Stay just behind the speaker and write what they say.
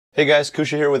Hey guys,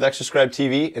 Kusha here with Exerscribe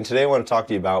TV, and today I want to talk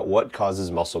to you about what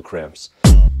causes muscle cramps.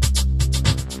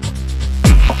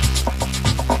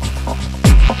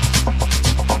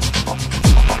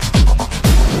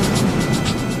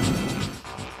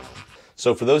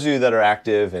 So for those of you that are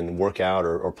active and work out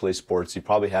or play sports, you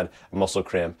probably had a muscle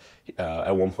cramp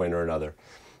at one point or another.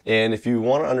 And if you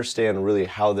want to understand really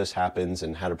how this happens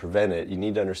and how to prevent it, you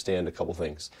need to understand a couple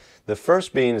things. The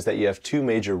first being is that you have two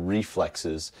major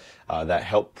reflexes that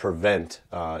help prevent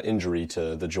injury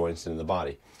to the joints in the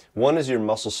body. One is your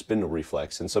muscle spindle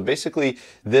reflex, and so basically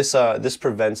this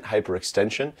prevents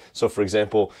hyperextension. So for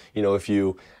example, if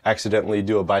you accidentally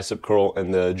do a bicep curl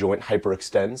and the joint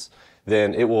hyperextends,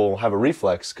 then it will have a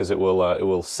reflex because it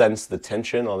will sense the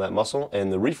tension on that muscle,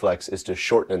 and the reflex is to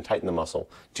shorten and tighten the muscle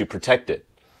to protect it.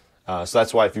 So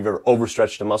that's why if you've ever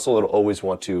overstretched a muscle, it'll always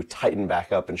want to tighten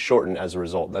back up and shorten as a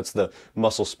result. That's the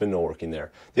muscle spindle working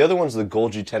there. The other one's the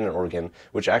Golgi tendon organ,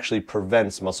 which actually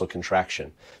prevents muscle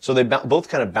contraction. So they both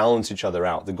kind of balance each other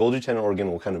out. The Golgi tendon organ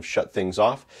will kind of shut things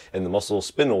off, and the muscle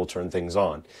spindle will turn things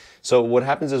on. So what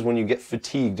happens is when you get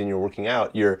fatigued and you're working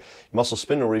out, your muscle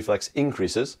spindle reflex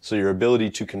increases, so your ability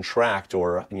to contract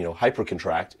or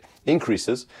hypercontract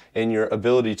increases, and your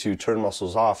ability to turn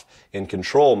muscles off and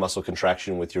control muscle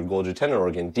contraction with your Golgi tendon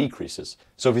organ decreases.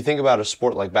 So if you think about a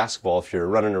sport like basketball, if you're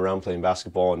running around playing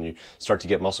basketball and you start to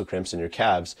get muscle cramps in your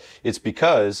calves, it's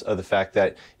because of the fact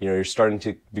that you're starting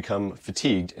to become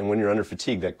fatigued, and when you're under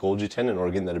fatigue, that Golgi tendon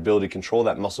organ, that ability to control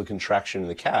that muscle contraction in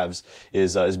the calves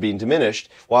is being diminished,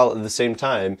 while at the same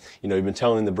time, you've been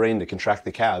telling the brain to contract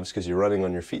the calves because you're running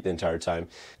on your feet the entire time.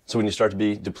 So when you start to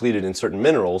be depleted in certain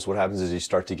minerals, what happens is you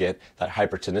start to get that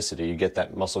hypertonicity, you get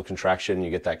that muscle contraction, you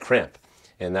get that cramp.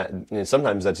 And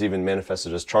sometimes that's even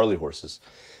manifested as Charlie horses.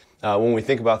 When we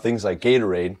think about things like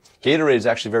Gatorade is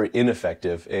actually very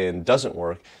ineffective and doesn't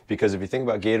work because if you think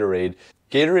about Gatorade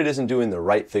isn't doing the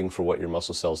right thing for what your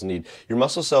muscle cells need. Your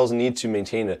muscle cells need to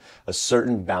maintain a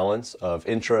certain balance of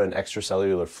intra and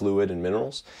extracellular fluid and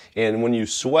minerals. And when you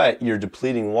sweat, you're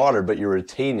depleting water, but you're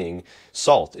retaining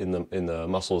salt in the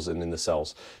muscles and in the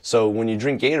cells. So when you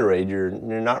drink Gatorade, you're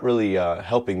not really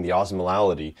helping the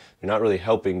osmolality. You're not really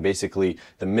helping basically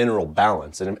the mineral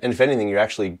balance. And if anything, you're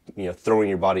actually throwing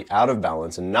your body out of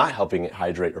balance and not helping it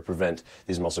hydrate or prevent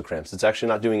these muscle cramps. It's actually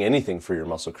not doing anything for your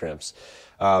muscle cramps.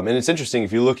 And it's interesting,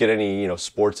 if you look at any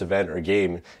sports event or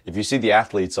game, if you see the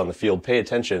athletes on the field, pay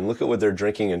attention, look at what they're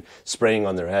drinking and spraying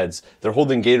on their heads. They're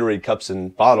holding Gatorade cups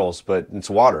and bottles, but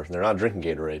it's water. They're not drinking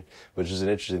Gatorade, which is an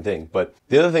interesting thing. But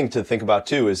the other thing to think about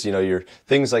too is, your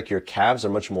things like your calves are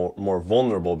much more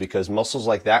vulnerable because muscles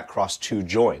like that cross two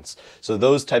joints. So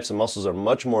those types of muscles are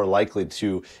much more likely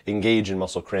to engage in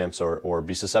muscle cramps or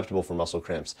be susceptible for muscle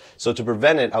cramps. So to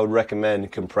prevent it, I would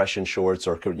recommend compression shorts,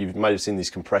 or you might have seen these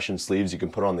compression sleeves you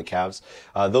can put on the calves.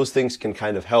 Those things can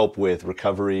kind of help with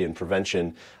recovery and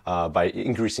prevention by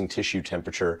increasing tissue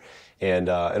temperature. And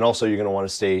also you're going to want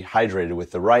to stay hydrated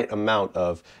with the right amount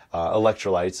of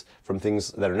electrolytes from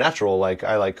things that are natural, like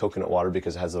I like coconut water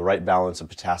because it has the right balance of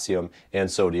potassium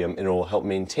and sodium, and it will help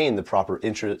maintain the proper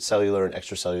intracellular and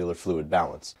extracellular fluid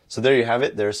balance. So there you have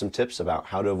it. There are some tips about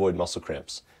how to avoid muscle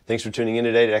cramps. Thanks for tuning in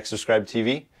today to Exerscribe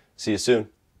TV. See you soon.